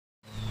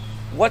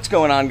What's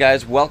going on,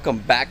 guys? Welcome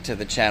back to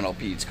the channel,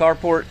 Pete's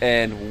Carport,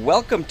 and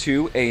welcome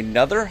to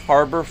another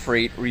Harbor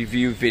Freight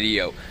review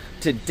video.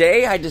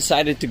 Today I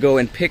decided to go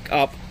and pick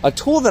up a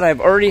tool that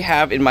I've already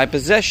have in my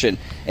possession,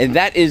 and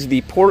that is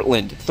the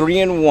Portland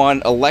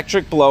 3-in-1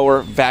 electric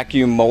blower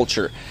vacuum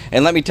mulcher.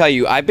 And let me tell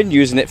you, I've been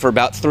using it for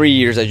about 3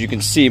 years. As you can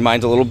see,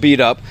 mine's a little beat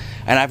up,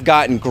 and I've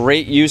gotten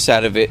great use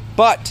out of it.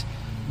 But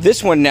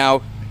this one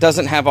now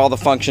doesn't have all the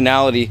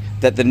functionality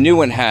that the new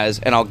one has,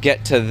 and I'll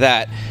get to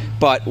that.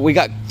 But we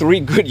got 3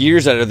 good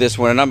years out of this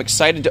one, and I'm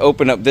excited to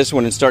open up this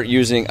one and start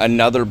using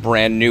another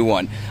brand new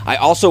one. I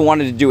also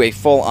wanted to do a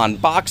full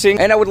unboxing,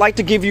 and I would like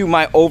to give you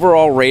my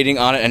overall rating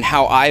on it and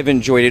how I've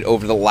enjoyed it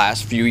over the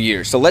last few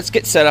years. So let's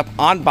get set up,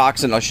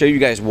 unbox, and I'll show you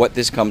guys what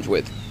this comes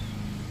with.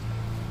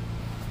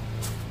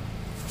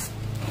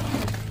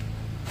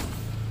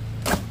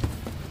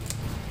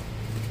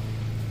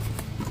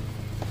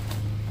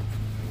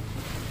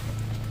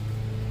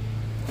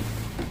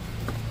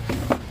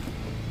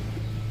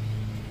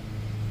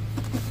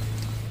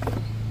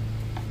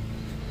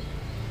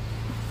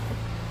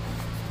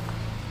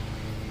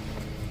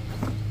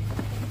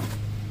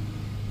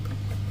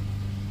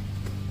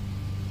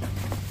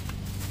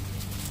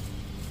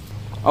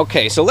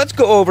 Okay, so let's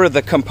go over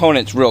the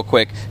components real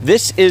quick.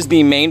 This is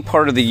the main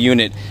part of the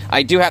unit.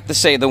 I do have to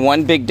say the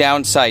one big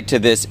downside to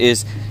this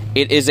is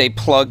it is a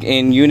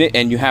plug-in unit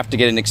and you have to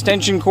get an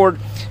extension cord.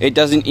 It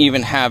doesn't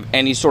even have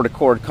any sort of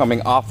cord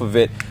coming off of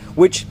it,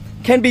 which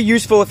can be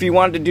useful if you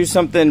wanted to do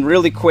something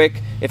really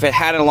quick. If it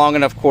had a long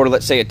enough cord,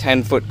 let's say a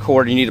 10-foot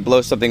cord, you need to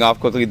blow something off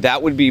quickly,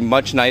 that would be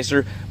much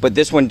nicer. But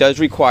this one does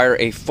require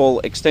a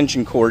full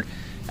extension cord.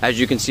 As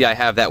you can see, I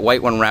have that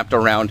white one wrapped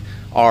around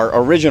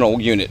our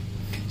original unit.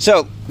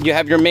 So you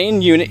have your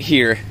main unit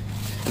here.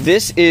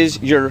 This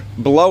is your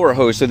blower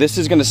hose. So this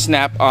is going to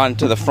snap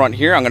onto the front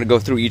here. I'm going to go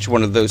through each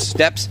one of those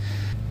steps.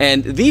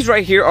 And these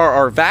right here are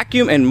our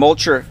vacuum and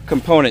mulcher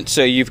components.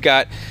 So you've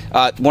got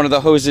one of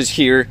the hoses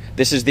here.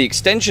 This is the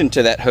extension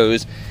to that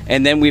hose.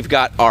 And then we've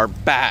got our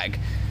bag.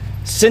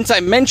 Since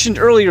I mentioned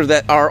earlier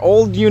that our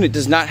old unit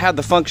does not have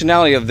the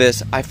functionality of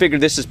this, I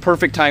figured this is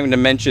perfect timing to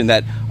mention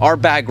that our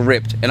bag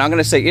ripped. And I'm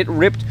going to say it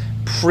ripped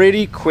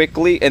pretty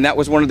quickly, and that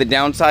was one of the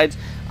downsides.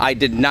 I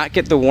did not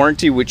get the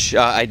warranty, which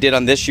I did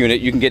on this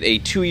unit. You can get a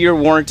 2-year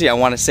warranty. I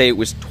want to say it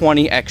was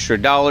 $20 extra,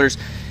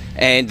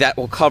 and that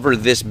will cover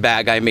this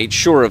bag. I made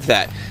sure of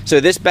that. So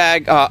this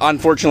bag,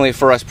 unfortunately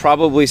for us,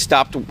 probably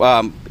stopped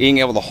being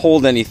able to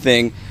hold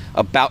anything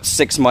about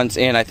 6 months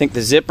in. I think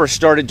the zipper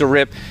started to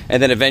rip,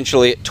 and then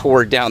eventually it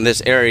tore down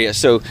this area.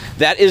 So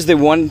that is the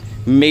one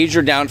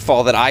major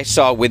downfall that I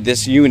saw with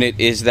this unit,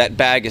 is that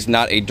bag is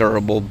not a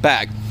durable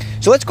bag.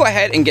 So let's go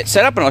ahead and get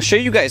set up, and I'll show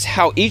you guys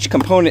how each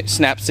component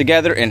snaps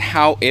together and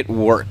how it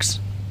works.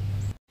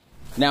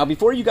 Now,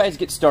 before you guys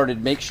get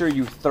started, make sure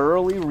you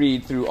thoroughly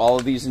read through all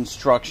of these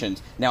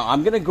instructions. Now,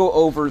 I'm going to go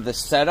over the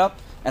setup,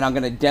 and I'm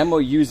going to demo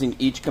using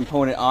each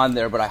component on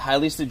there, but I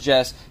highly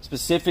suggest,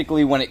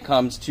 specifically when it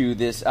comes to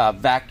this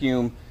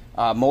vacuum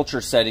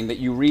mulcher setting, that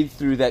you read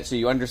through that so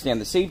you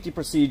understand the safety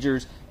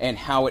procedures and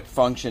how it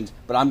functions.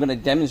 But I'm going to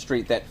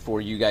demonstrate that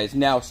for you guys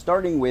now,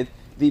 starting with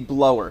the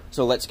blower.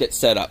 So let's get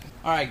set up.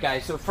 Alright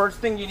guys, so first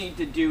thing you need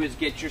to do is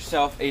get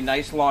yourself a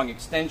nice long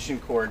extension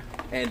cord,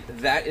 and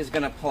that is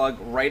going to plug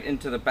right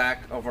into the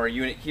back of our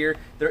unit here.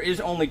 There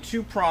is only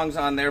 2 prongs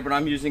on there, but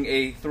I'm using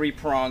a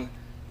 3-prong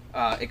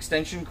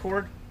extension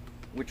cord,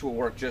 which will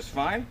work just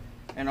fine.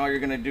 And all you're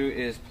going to do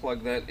is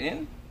plug that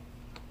in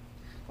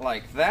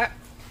like that.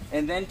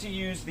 And then to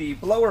use the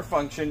blower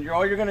function,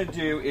 all you're going to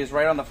do is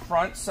right on the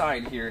front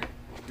side here,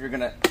 you're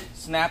going to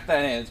snap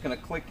that in. It's going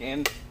to click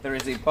in. There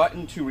is a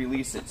button to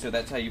release it. So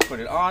that's how you put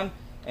it on,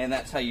 and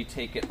that's how you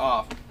take it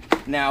off.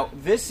 Now,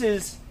 this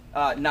is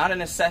not a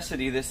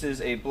necessity. This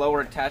is a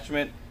blower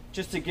attachment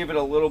just to give it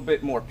a little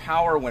bit more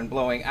power when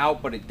blowing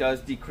out, but it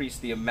does decrease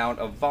the amount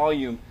of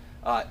volume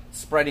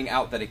spreading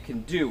out that it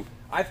can do.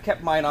 I've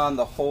kept mine on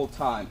the whole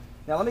time.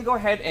 Now, let me go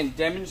ahead and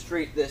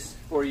demonstrate this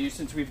for you,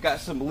 since we've got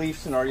some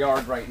leaves in our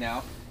yard right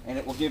now, and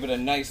it will give it a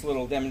nice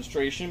little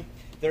demonstration.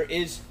 There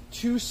is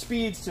 2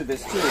 speeds to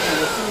this too. So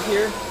you'll see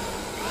here,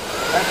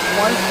 that's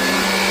 1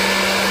 speed.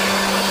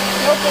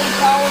 Still pretty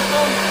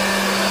powerful.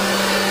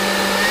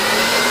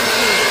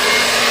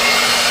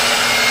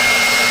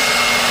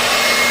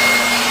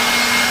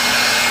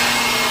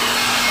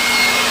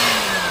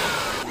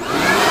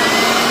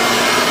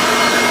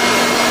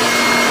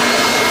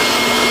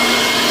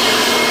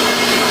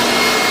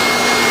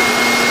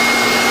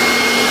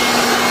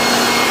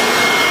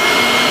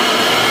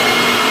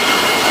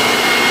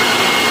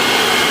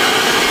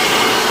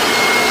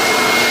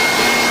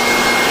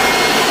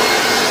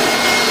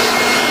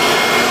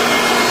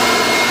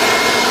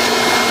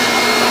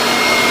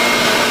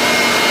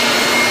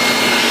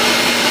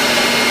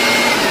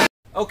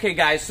 Okay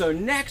guys, so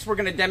next we're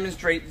going to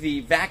demonstrate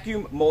the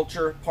vacuum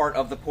mulcher part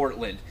of the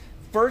Portland.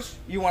 First,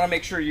 you want to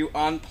make sure you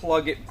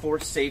unplug it for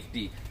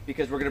safety,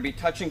 because we're going to be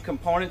touching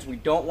components. We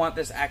don't want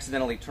this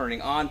accidentally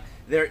turning on.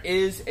 There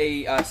is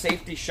a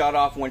safety shut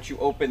off once you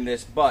open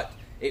this, but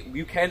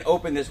You can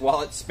open this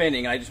while it's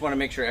spinning, and I just want to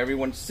make sure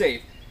everyone's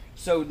safe.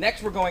 So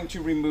next we're going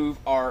to remove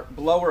our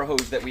blower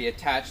hose that we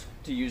attached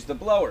to use the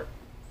blower.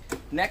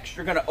 Next,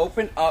 you're going to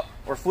open up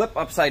or flip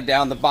upside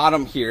down the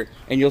bottom here,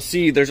 and you'll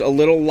see there's a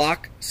little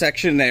lock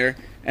section there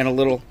and a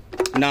little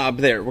knob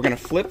there. We're going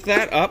to flip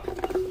that up,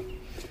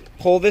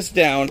 pull this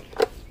down,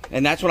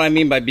 and that's what I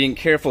mean by being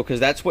careful, because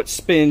that's what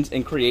spins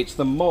and creates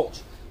the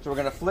mulch. So we're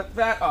going to flip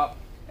that up,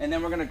 and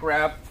then we're going to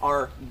grab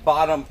our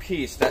bottom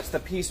piece. That's the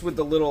piece with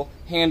the little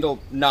handle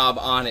knob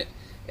on it.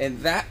 And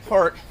that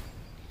part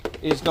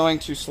is going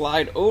to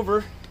slide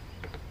over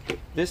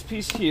this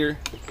piece here,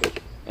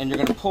 and you're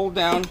going to pull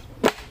down,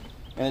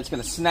 and it's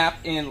going to snap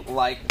in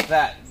like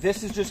that.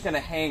 This is just going to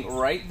hang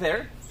right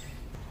there.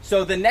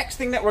 So the next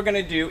thing that we're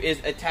going to do is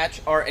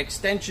attach our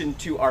extension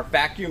to our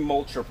vacuum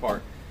mulcher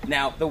part.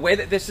 Now, the way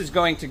that this is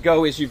going to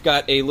go is you've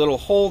got a little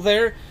hole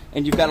there,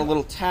 and you've got a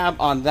little tab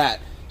on that.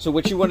 So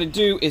what you want to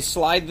do is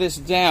slide this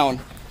down,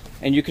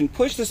 and you can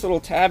push this little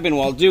tab in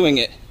while doing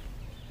it,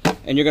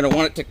 and you're going to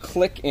want it to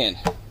click in.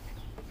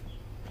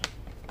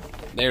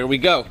 There we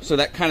go. So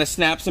that kind of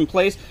snaps in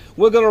place.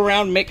 Wiggle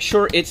around, make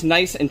sure it's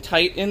nice and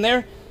tight in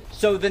there.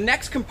 So the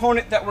next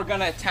component that we're going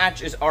to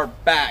attach is our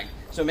bag.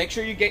 So make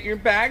sure you get your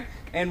bag,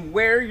 and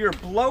where your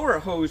blower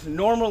hose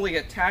normally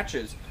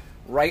attaches,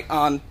 right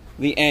on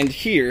the end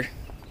here,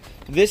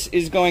 this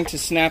is going to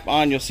snap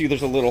on. You'll see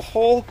there's a little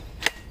hole,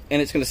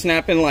 and it's going to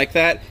snap in like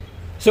that.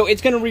 So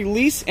it's going to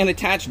release and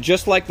attach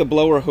just like the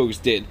blower hose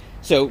did.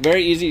 So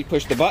very easy.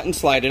 Push the button,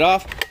 slide it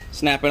off,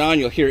 snap it on,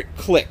 you'll hear it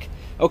click.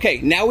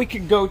 Okay, now we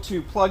can go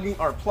to plugging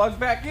our plug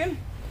back in,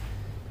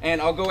 and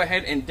I'll go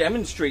ahead and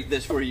demonstrate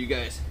this for you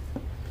guys.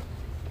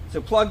 So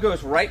plug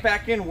goes right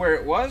back in where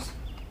it was,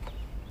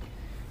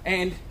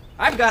 and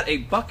I've got a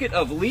bucket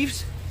of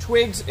leaves,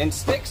 twigs, and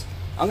sticks.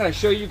 I'm going to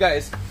show you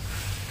guys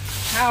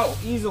how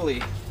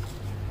easily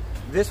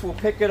this will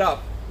pick it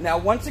up. Now,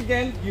 once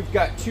again, you've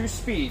got 2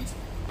 speeds.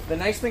 The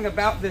nice thing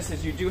about this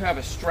is you do have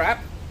a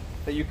strap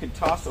that you can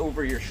toss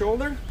over your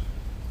shoulder,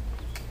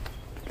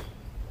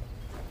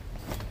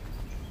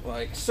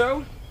 like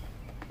so.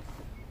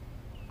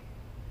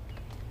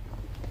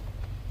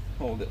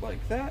 Hold it like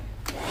that.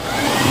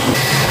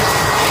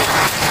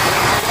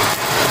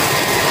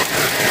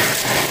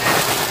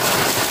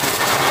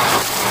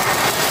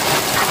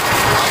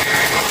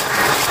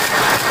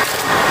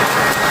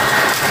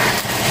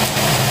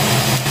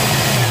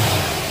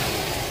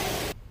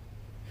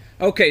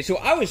 Okay, so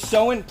I was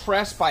so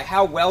impressed by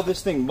how well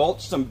this thing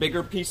mulched some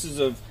bigger pieces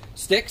of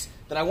sticks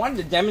that I wanted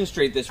to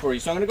demonstrate this for you.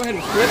 So I'm going to go ahead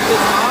and flip this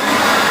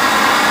on.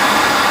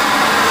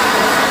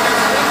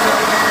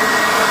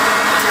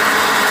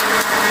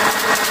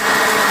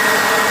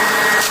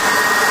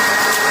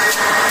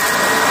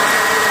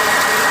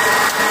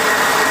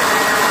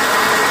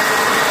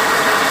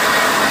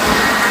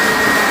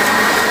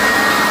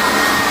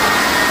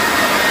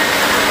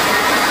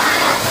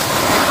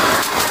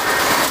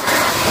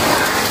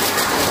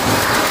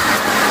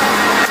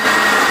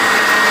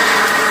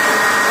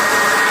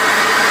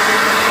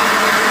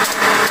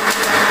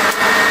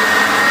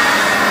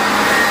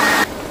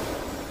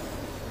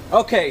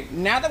 Okay,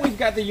 now that we've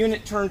got the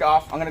unit turned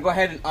off, I'm going to go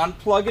ahead and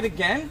unplug it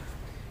again.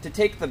 To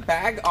take the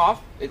bag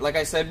off, like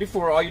I said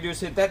before, all you do is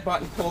hit that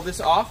button, pull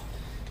this off.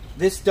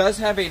 This does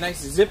have a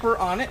nice zipper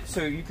on it,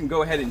 so you can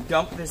go ahead and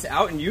dump this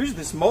out and use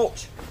this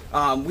mulch.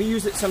 We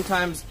use it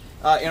sometimes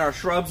in our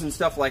shrubs and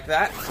stuff like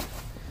that,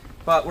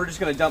 but we're just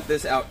going to dump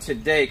this out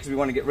today because we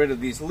want to get rid of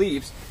these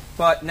leaves.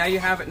 But now you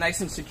have it nice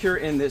and secure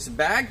in this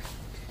bag.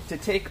 To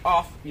take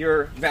off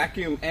your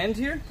vacuum end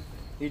here,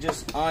 you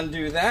just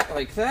undo that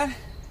like that.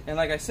 And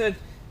like I said,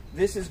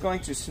 this is going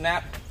to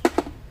snap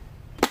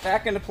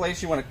back into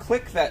place. You want to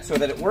click that so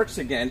that it works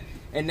again.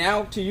 And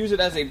now to use it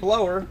as a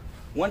blower,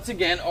 once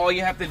again, all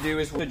you have to do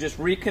is to just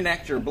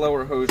reconnect your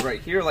blower hose right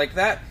here like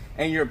that,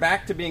 and you're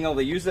back to being able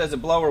to use it as a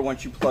blower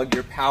once you plug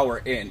your power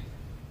in.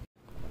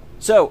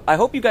 So I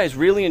hope you guys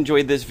really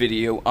enjoyed this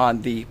video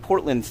on the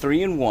Portland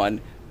 3-in-1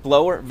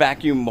 blower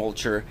vacuum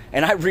mulcher,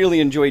 and I really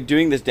enjoyed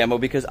doing this demo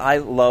because I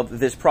love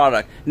this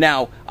product.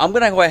 Now, I'm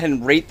gonna go ahead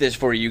and rate this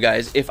for you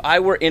guys. If I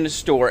were in a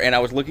store and I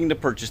was looking to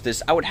purchase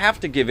this, I would have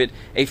to give it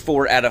a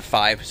 4 out of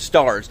 5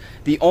 stars.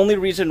 The only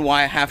reason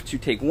why I have to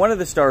take one of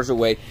the stars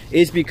away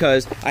is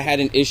because I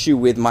had an issue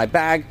with my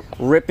bag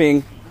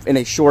ripping in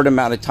a short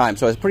amount of time.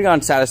 So I was pretty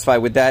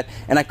unsatisfied with that,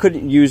 and I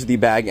couldn't use the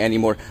bag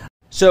anymore.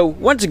 So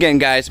once again,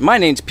 guys, my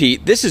name's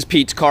Pete. This is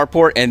Pete's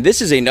Carport, and this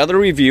is another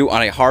review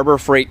on a Harbor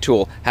Freight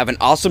tool. Have an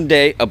awesome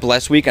day, a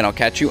blessed week, and I'll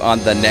catch you on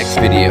the next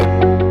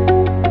video.